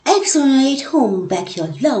Exonerate whom, beg your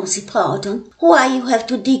lousy pardon? Why you have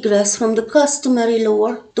to digress from the customary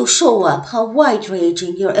lore to show up how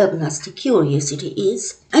wide-ranging your agnostic curiosity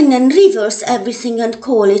is, and then reverse everything and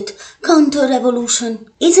call it counter-revolution?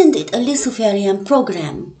 Isn't it a Luciferian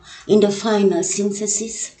program in the final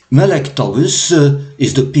synthesis? Melek Taus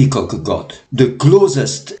is the peacock god, the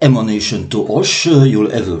closest emanation to Osh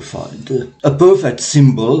you'll ever find. A perfect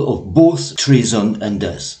symbol of both treason and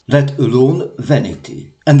death, let alone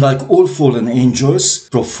vanity. And like all fallen angels,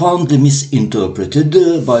 profoundly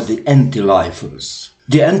misinterpreted by the anti-lifers.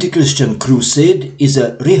 The anti-Christian crusade is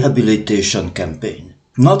a rehabilitation campaign,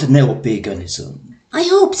 not neo-paganism. I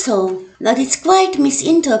hope so, that it's quite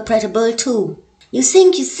misinterpretable too. You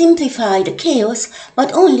think you simplify the chaos,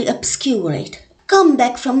 but only obscure it. Come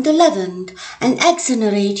back from the Levant and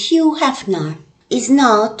exonerate Hugh Hefner. Is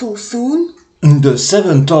now too soon? The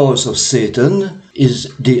Seven Towers of Satan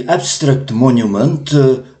is the abstract monument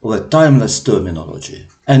of a timeless terminology,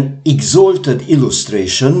 an exalted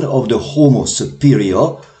illustration of the Homo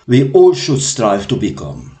superior we all should strive to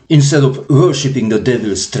become, instead of worshipping the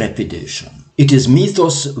devil's trepidation. It is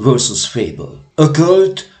mythos versus fable,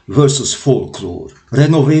 occult versus folklore,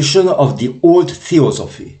 renovation of the old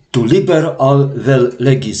theosophy, to liber al vel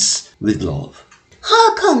legis with love.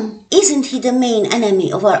 How come? Isn't he the main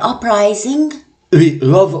enemy of our uprising? We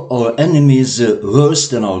love our enemies worse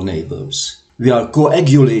than our neighbors. We are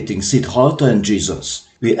coagulating Siddhartha and Jesus.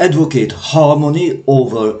 We advocate harmony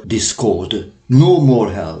over discord. No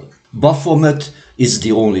more hell. Baphomet is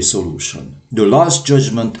the only solution. The last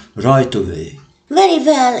judgment right away. Very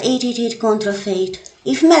well, edited contrefeit.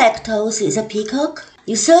 If Melek Taus is a peacock,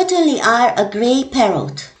 you certainly are a grey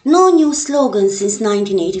parrot. No new slogan since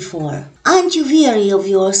 1984. Aren't you weary of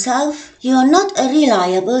yourself? You are not a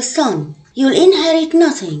reliable son. You'll inherit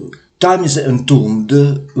nothing. Time is entombed,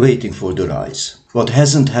 waiting for the rise. What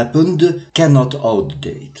hasn't happened cannot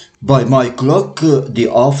outdate. By my clock, the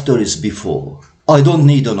after is before. I don't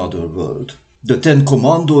need another world. The 10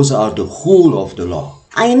 Commandos are the whole of the law.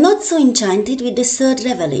 I am not so enchanted with the third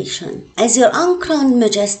revelation, as your uncrowned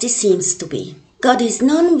majesty seems to be. God is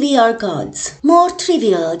none, we are gods, more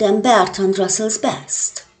trivial than Bertrand Russell's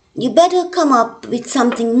best. You better come up with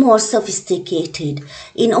something more sophisticated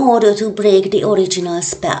in order to break the original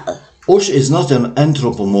spell. Osh is not an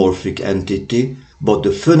anthropomorphic entity, but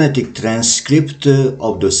the phonetic transcript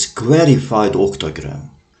of the squarified octagram.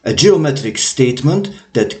 A geometric statement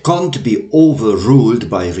that can't be overruled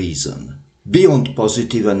by reason. Beyond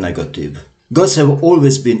positive and negative. Gods have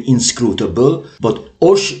always been inscrutable, but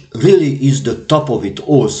Osh really is the top of it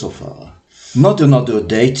all so far. Not another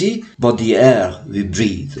deity, but the air we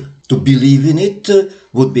breathe. To believe in it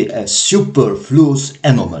would be a superfluous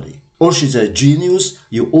anomaly. Osh is a genius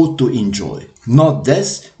you ought to enjoy. Not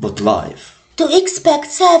death, but life. To expect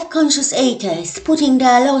self-conscious atheists putting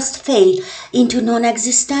their lost faith into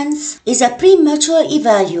non-existence is a premature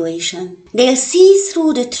evaluation. They'll see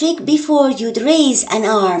through the trick before you'd raise an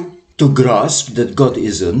arm. To grasp that God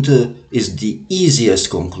isn't is the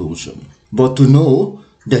easiest conclusion. But to know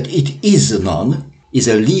that it is none is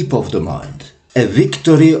a leap of the mind, a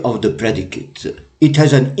victory of the predicate. It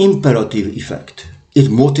has an imperative effect. It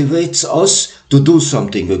motivates us to do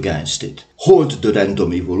something against it. Halt the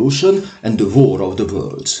random evolution and the war of the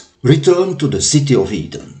worlds. Return to the city of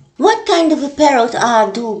Eden. What kind of a parrot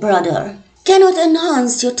are you, brother? Cannot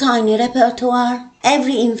enhance your tiny repertoire.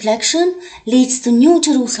 Every inflection leads to New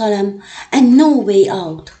Jerusalem and no way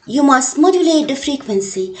out. You must modulate the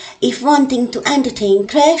frequency if wanting to entertain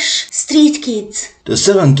trash street kids. The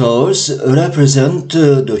 7 towers represent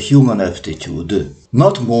the human aptitude.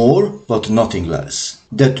 Not more, but nothing less.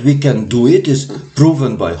 That we can do it is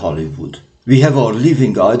proven by Hollywood. We have our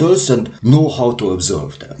living idols and know how to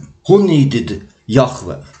observe them. Who needed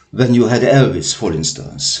Yahweh when you had Elvis, for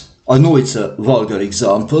instance? I know it's a vulgar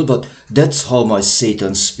example, but that's how my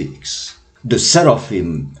Satan speaks. The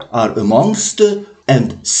seraphim are amongst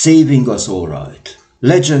and saving us all right.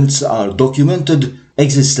 Legends are documented,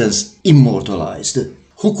 existence immortalized.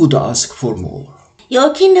 Who could ask for more?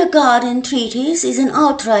 Your kindergarten treatise is an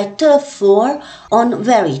outright turf war on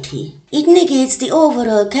verity. It negates the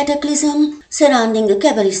overall cataclysm surrounding the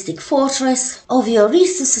Kabbalistic fortress of your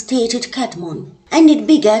resuscitated Catmon. And it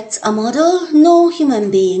begets a model no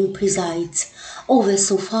human being presides over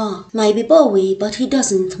so far. Maybe Bowie, but he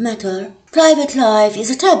doesn't matter. Private life is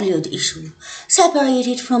a tabloid issue,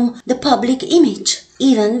 separated from the public image.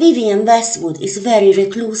 Even Vivienne Westwood is very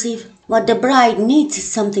reclusive. What the bride needs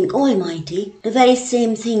is something almighty, the very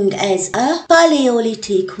same thing as a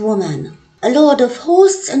Paleolithic woman. a lord of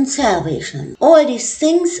hosts and salvation. All these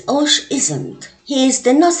things Osh isn't. He is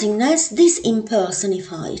the nothingness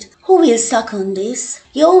disimpersonified. Who will second this?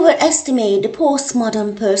 You overestimate the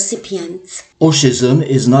postmodern percipients. Oshism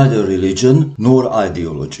is neither religion nor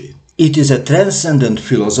ideology. It is a transcendent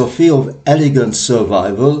philosophy of elegant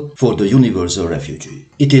survival for the universal refugee.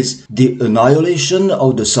 It is the annihilation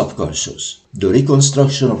of the subconscious, the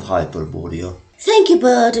reconstruction of Hyperborea. Thank you,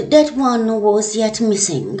 Bird, that one was yet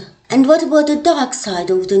missing. And what about the dark side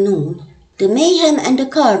of the noon? The mayhem and the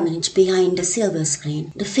carnage behind the silver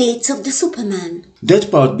screen, the fates of the Superman. That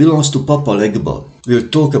part belongs to Papa Legba. We'll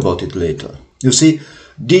talk about it later. You see,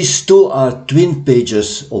 these two are twin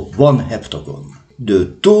pages of one heptagon,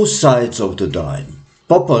 the two sides of the dime.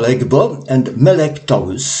 Papa Legba and Melek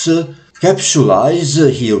Taus capsulize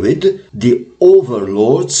herewith the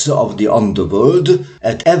overlords of the underworld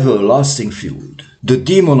at everlasting feud, the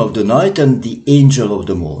demon of the night and the angel of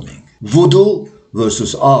the morning. Voodoo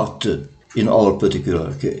versus art in our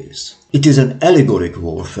particular case. It is an allegoric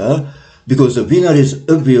warfare because the winner is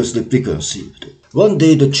obviously preconceived. One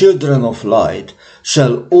day the children of light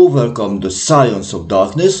shall overcome the science of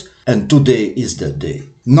darkness, and today is that day.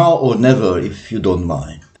 Now or never, if you don't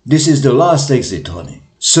mind. This is the last exit, honey.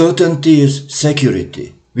 Certainty is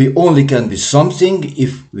security. We only can be something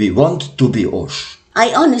if we want to be Osh.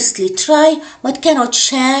 I honestly try, but cannot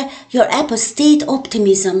share your apostate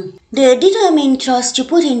optimism. The determined trust you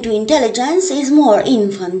put into intelligence is more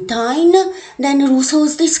infantine than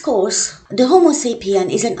Rousseau's discourse. The Homo sapien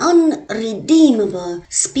is an unredeemable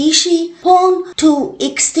species born to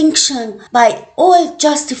extinction by all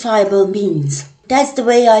justifiable means. That's the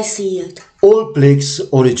way I see it. All plagues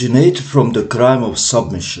originate from the crime of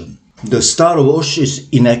submission. The Star of Osh is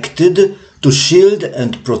enacted to shield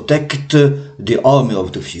and protect the army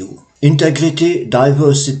of the few. Integrity,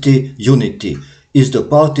 diversity, unity is the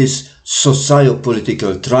party's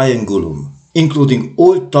socio-political triangulum, including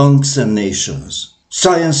all tongues and nations.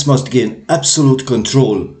 Science must gain absolute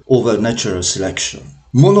control over natural selection.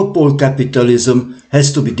 Monopole capitalism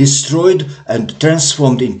has to be destroyed and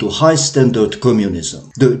transformed into high-standard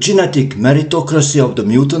communism. The genetic meritocracy of the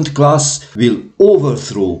mutant class will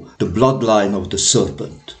overthrow the bloodline of the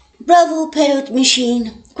serpent. Bravo, parrot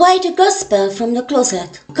machine. Quite a gospel from the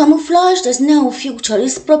closet. Camouflaged as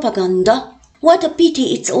neo-futurist propaganda. What a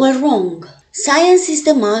pity it's all wrong. Science is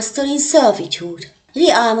the master in servitude.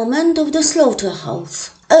 Rearmament of the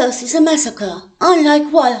slaughterhouse. Earth is a massacre, unlike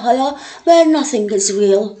Valhalla, where nothing is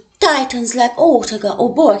real. Titans like Ortega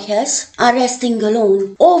or Borges are resting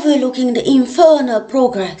alone, overlooking the infernal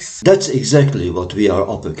progress. That's exactly what we are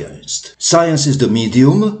up against. Science is the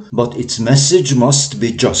medium, but its message must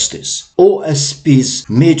be justice. OSP's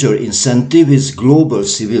major incentive is global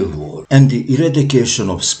civil war and the eradication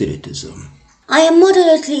of spiritism. I am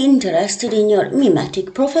moderately interested in your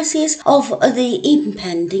mimetic prophecies of the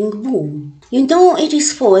impending boom. You know it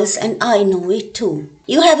is false and I know it too.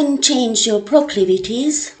 You haven't changed your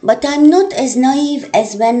proclivities, but I'm not as naive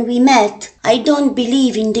as when we met. I don't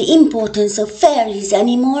believe in the importance of fairies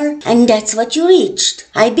anymore, and that's what you reached.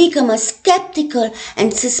 I become a skeptical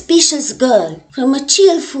and suspicious girl, from a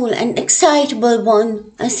cheerful and excitable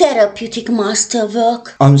one, a therapeutic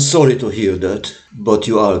masterwork. I'm sorry to hear that, but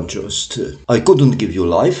you aren't just. I couldn't give you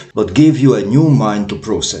life, but gave you a new mind to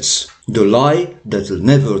process. The lie that'll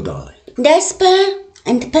never die. Despair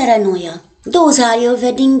and paranoia. Those are your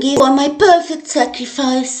wedding gifts for my perfect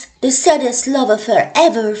sacrifice. The saddest love affair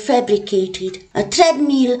ever fabricated. A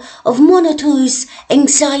treadmill of monotonous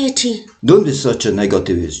anxiety. Don't be such a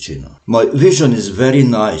negativist, Gina. My vision is very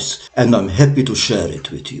nice and I'm happy to share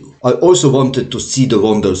it with you. I also wanted to see the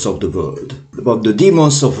wonders of the world. But the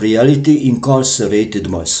demons of reality incarcerated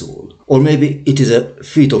my soul. Or maybe it is a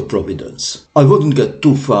feat of providence. I wouldn't get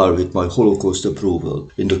too far with my Holocaust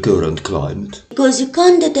approval in the current climate. Because you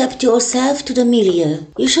can't adapt yourself to the milieu.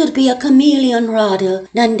 You should be a chameleon rather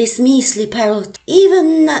than this measly parrot.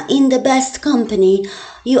 Even in the best company,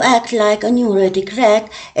 you act like a neurotic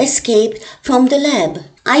rat escaped from the lab.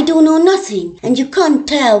 I do know nothing, and you can't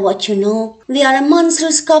tell what you know. We are a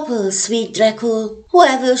monstrous couple, sweet Dracul.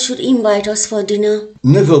 Whoever should invite us for dinner?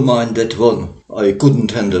 Never mind that one. I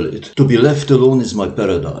couldn't handle it. To be left alone is my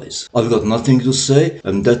paradise. I've got nothing to say,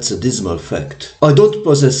 and that's a dismal fact. I don't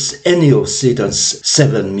possess any of Satan's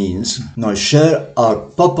 7 means. I share our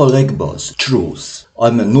Papa Legba's truth.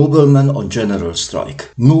 I'm a nobleman on general strike,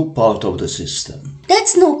 no part of the system.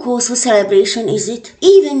 That's no cause for celebration, is it?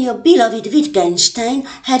 Even your beloved Wittgenstein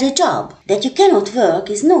had a job. That you cannot work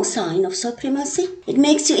is no sign of supremacy. It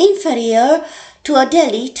makes you inferior to a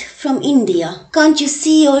Dalit from India. Can't you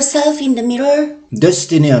see yourself in the mirror?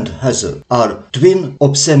 Destiny and hazard are twin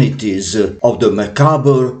obscenities of the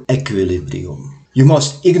macabre equilibrium. You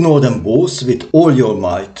must ignore them both with all your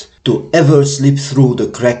might to ever slip through the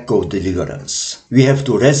crack of deliverance. We have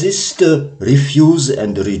to resist, refuse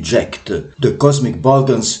and reject the cosmic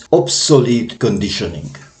bargain's obsolete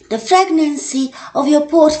conditioning. The fragrance of your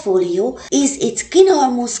portfolio is its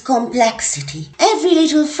enormous complexity. Every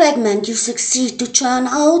little fragment you succeed to churn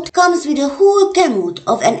out comes with a whole gamut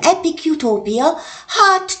of an epic utopia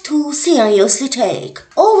hard to seriously take.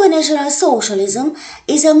 Overnational socialism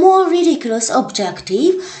is a more ridiculous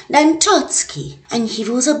objective than Trotsky, and he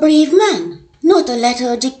was a brave man, not a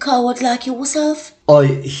lethargic coward like yourself. I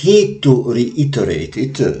hate to reiterate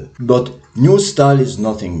it, but new style is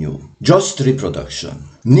nothing new, just reproduction.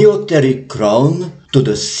 Neoteric crown to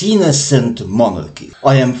the senescent monarchy.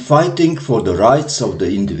 I am fighting for the rights of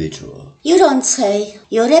the individual. You don't say.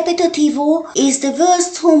 Your repetitivo is the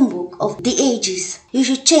worst humbug of the ages. You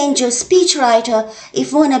should change your speechwriter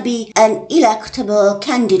if you want to be an electable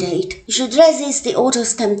candidate. You should resist the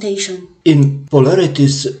author's temptation. In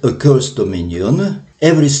polarity's accursed dominion,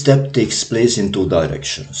 every step takes place in two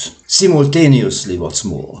directions. Simultaneously, what's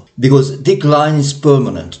more. Because decline is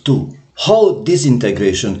permanent too. How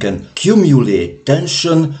disintegration can cumulate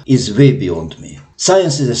tension is way beyond me.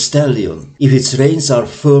 Science is a stallion if its reins are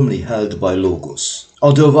firmly held by logos.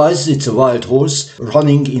 Otherwise, it's a wild horse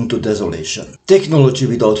running into desolation. Technology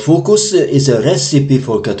without focus is a recipe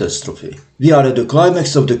for catastrophe. We are at the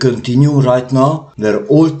climax of the continuum right now, where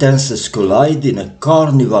all tenses collide in a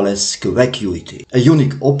carnivalesque vacuity. A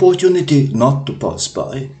unique opportunity not to pass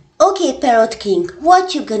by. Okay, Parrot King,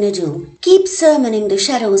 what you gonna do? Keep summoning the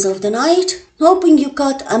shadows of the night, hoping you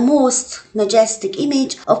got a most majestic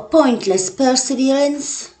image of pointless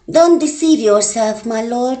perseverance? Don't deceive yourself, my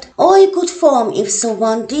lord. All you could form, if so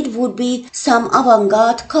wanted, would be some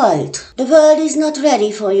avant-garde cult. The world is not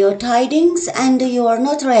ready for your tidings, and you are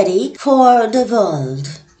not ready for the world.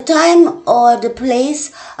 The time or the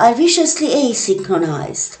place are viciously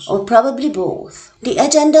asynchronized, or probably both. The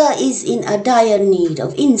agenda is in a dire need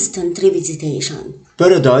of instant revisitation.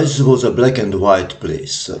 Paradise was a black and white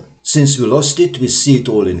place. Since we lost it, we see it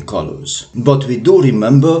all in colors. But we do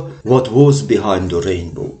remember what was behind the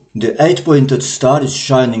rainbow. The 8-pointed star is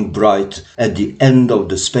shining bright at the end of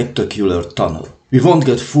the spectacular tunnel. We won't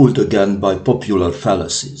get fooled again by popular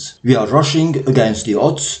fallacies. We are rushing against the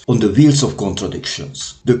odds on the wheels of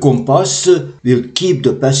contradictions. The compass will keep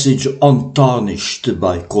the passage untarnished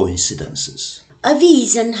by coincidences. A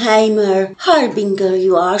Wiesenheimer, harbinger,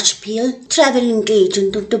 you archpeel, traveling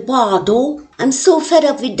agent of the bardo. I'm so fed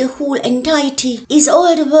up with the whole entity. Is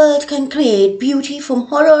all the world can create beauty from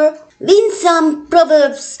horror? Winsome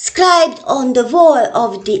proverbs scribed on the wall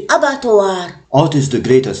of the abattoir. Art is the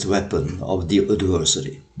greatest weapon of the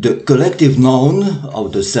adversary. The collective noun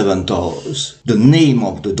of the 7 towers. The name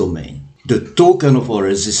of the domain. The token of our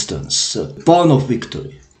resistance. Pawn of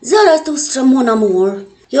victory. Zarathustra, mon amour.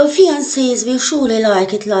 Your fiancés will surely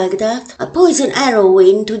like it like that. A poison arrow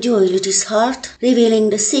into Joylity's heart, revealing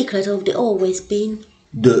the secret of the always been.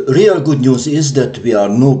 The real good news is that we are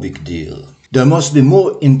no big deal. There must be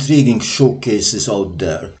more intriguing showcases out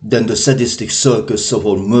there than the sadistic circus of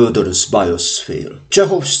our murderous biosphere.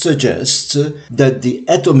 Chekhov suggests that the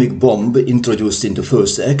atomic bomb introduced in the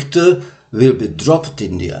first act will be dropped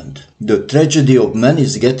in the end. The tragedy of man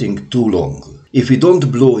is getting too long. If we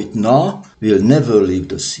don't blow it now, we'll never leave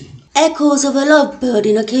the scene. Echoes of a lovebird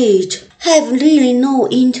in a cage. Have really no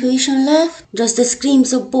intuition left? Just the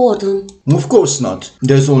screams of boredom. Of course not.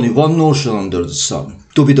 There's only one notion under the sun.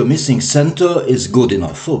 To be the missing center is good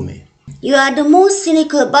enough for me. You are the most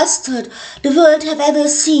cynical bastard the world have ever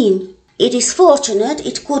seen. It is fortunate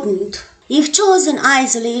it couldn't. You've chosen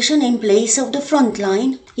isolation in place of the front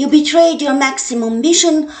line. You betrayed your maximum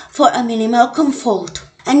vision for a minimal comfort.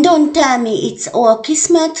 And don't tell me it's all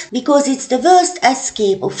kismet, because it's the worst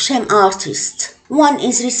escape of sham artists. One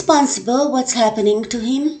is responsible what's happening to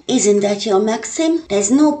him. Isn't that your maxim?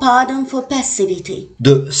 There's no pardon for passivity.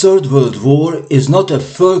 The Third World War is not a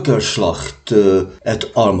Völkerschlacht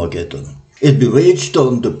at Armageddon. It be waged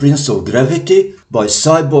on the Prince of Gravity by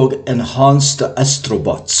cyborg-enhanced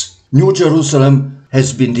astrobots. New Jerusalem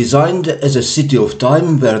has been designed as a city of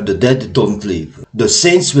time where the dead don't live. The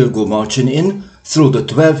saints will go marching in through the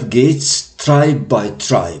 12 gates, tribe by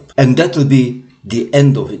tribe. And that'll be the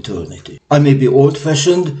end of eternity. I may be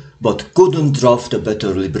old-fashioned, but couldn't draft a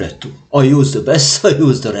better libretto. I used the best, I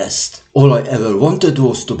used the rest. All I ever wanted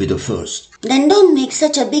was to be the first. Then don't make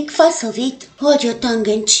such a big fuss of it. Hold your tongue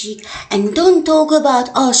in cheek and don't talk about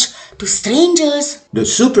Osh to strangers. The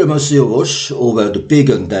supremacy of Osh over the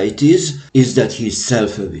pagan deities is that he is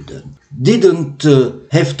self-evident. Didn't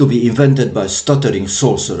have to be invented by stuttering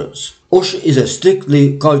sorcerers. Osh is a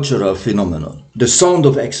strictly cultural phenomenon, the sound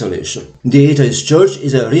of exhalation. The atheist church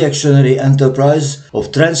is a reactionary enterprise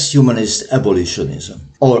of transhumanist abolitionism,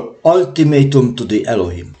 or ultimatum to the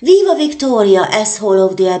Elohim. Viva Victoria, asshole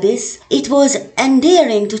of the abyss. It was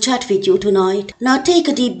endearing to chat with you tonight. Now take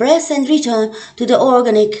a deep breath and return to the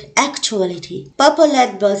organic actuality. Papa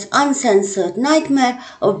Ledbell's uncensored nightmare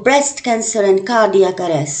of breast cancer and cardiac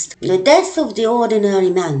arrest. The death of the ordinary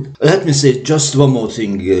man. Let me say just one more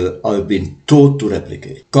thing I've been taught to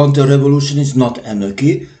replicate. Counter-revolution is not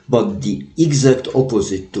anarchy, but the exact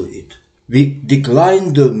opposite to it. We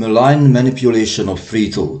decline the malign manipulation of free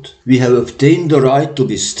thought. We have obtained the right to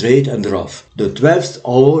be straight and rough. The 12th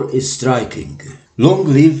hour is striking. Long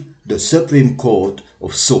live the Supreme Court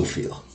of Sophia.